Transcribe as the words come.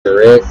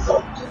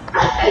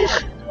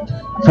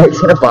Rick's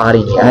gonna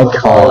body me, I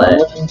call it.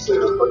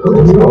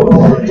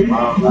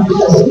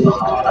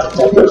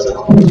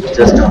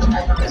 Just don't.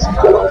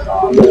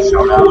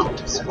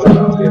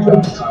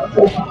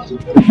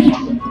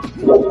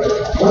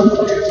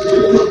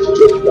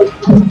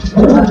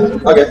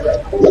 Okay.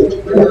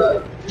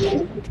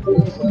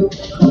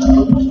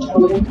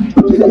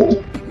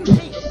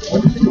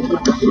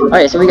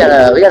 Alright, so we got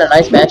a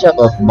nice matchup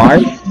of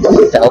Marth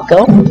and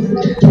Falco.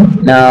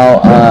 Now,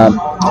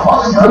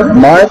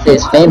 Marth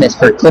is famous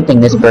for clipping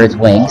this bird's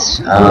wings,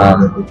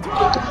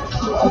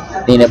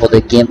 being able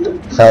to gimp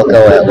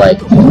Falco at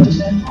like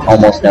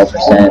almost no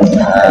percent.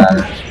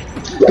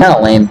 Kind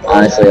of lame,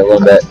 honestly, a little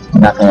bit.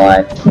 Not gonna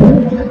lie.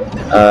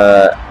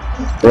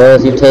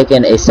 Rose, you've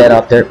taken a set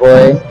off Dirt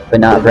Boy, but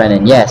not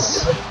Brennan.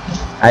 Yes,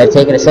 I have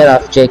taken a set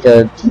off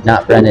Jacob,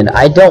 not Brennan.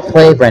 I don't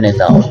play Brennan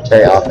though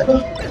very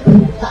often.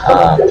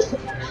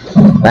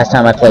 Last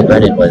time I played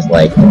Brennan was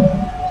like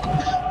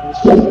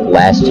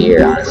last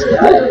year, honestly,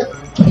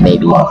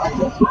 maybe, or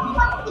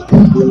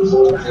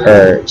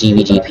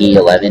GVGP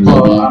 11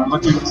 maybe.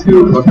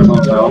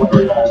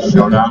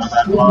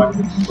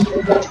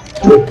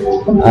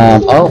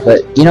 Oh,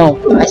 but you know,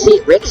 I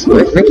see Rick is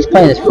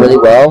playing this really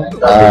well.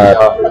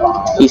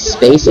 He's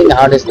spacing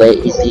out his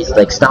lasers. He's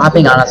like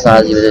stopping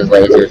Anasazi with his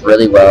lasers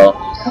really well.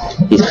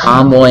 He's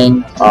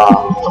comboing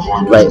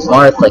like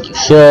Marth like you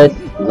should.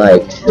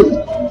 Like,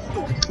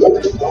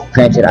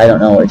 granted, I don't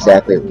know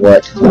exactly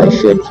what I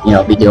should, you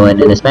know, be doing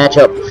in this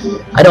matchup.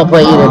 I don't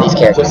play either of these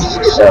characters,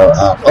 so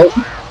oh,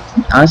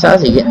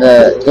 Anasazi getting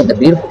the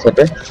beautiful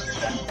tipper,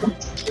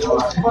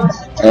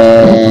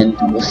 and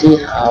we'll see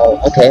how.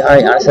 Okay, all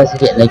right, Anasazi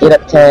getting the get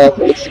up attack,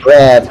 gets the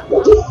grab.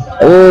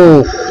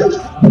 Ooh,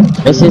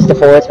 misses the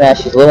forward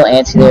smash. He's a little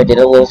antsy there. Did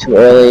it a little too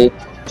early.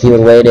 If he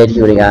would have waited,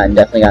 he would have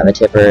definitely gotten the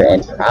tipper,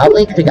 and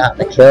probably could have gotten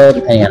the kill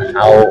depending on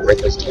how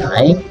Rick was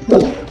dying.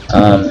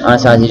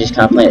 Anasazi just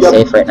kind of playing it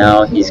safe right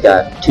now. He's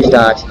got 2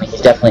 stocks. I mean,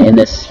 he's definitely in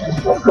this.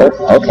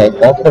 Oh, okay,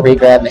 well for the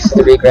regrab, misses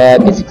the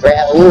regrab, gets the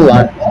grab. Ooh,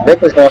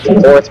 Rick was going for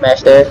the forward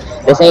smash there.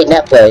 This ain't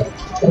net play.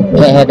 You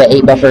can't have that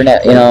 8 buffer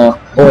net, you know,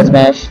 forward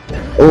smash.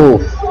 Ooh.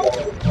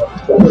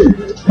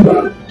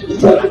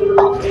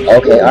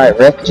 Okay, alright,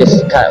 Rick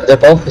just kind of, they're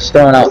both just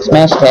throwing out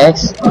smash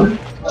attacks.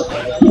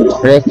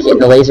 Rick getting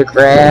the laser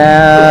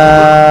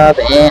grab,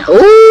 and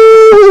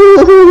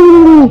ooh!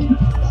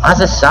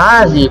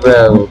 Anasazi,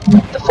 bro.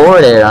 The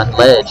forward air on the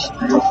ledge.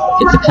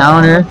 Gets a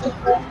counter.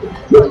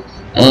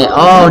 And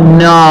oh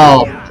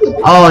no!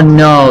 Oh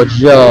no,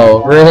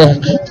 Joe.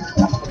 Rick.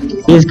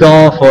 He's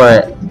going for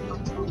it.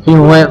 He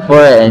went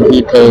for it and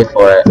he paid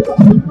for it.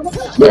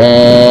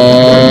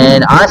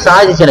 And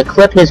Anasazi's gonna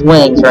clip his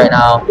wings right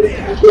now.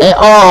 And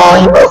oh,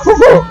 he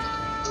misses it!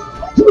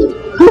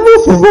 He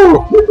misses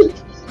it!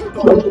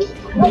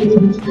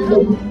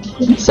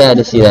 Sad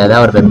to see that. That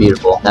would have been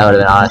beautiful. That would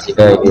have been honestly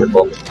very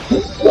beautiful.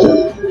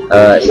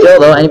 Still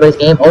though, anybody's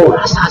game. Oh,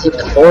 Anasazi with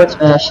the forward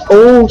smash.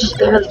 Oh, she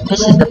barely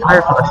misses the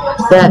firepower.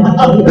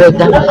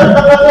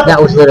 That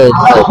was literally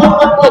like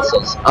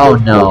pixels. Oh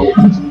no.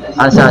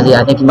 Anasazi,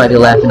 I think he might be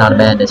laughing out of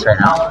madness right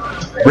now.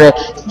 Rick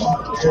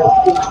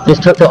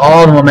just took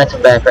all the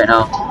momentum back right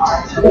now.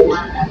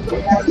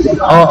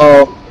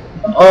 Uh-oh.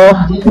 Oh.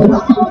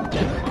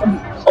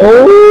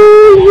 Oh,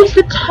 he used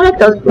the tag.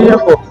 That was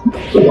beautiful.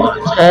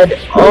 Head.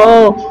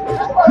 Oh.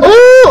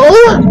 Oh,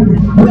 oh.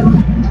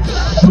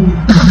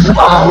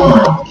 Oh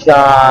my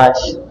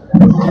gosh.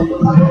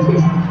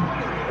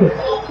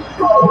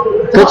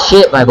 Good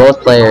shit by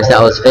both players.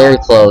 That was very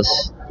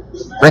close.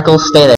 Ricc will stay there.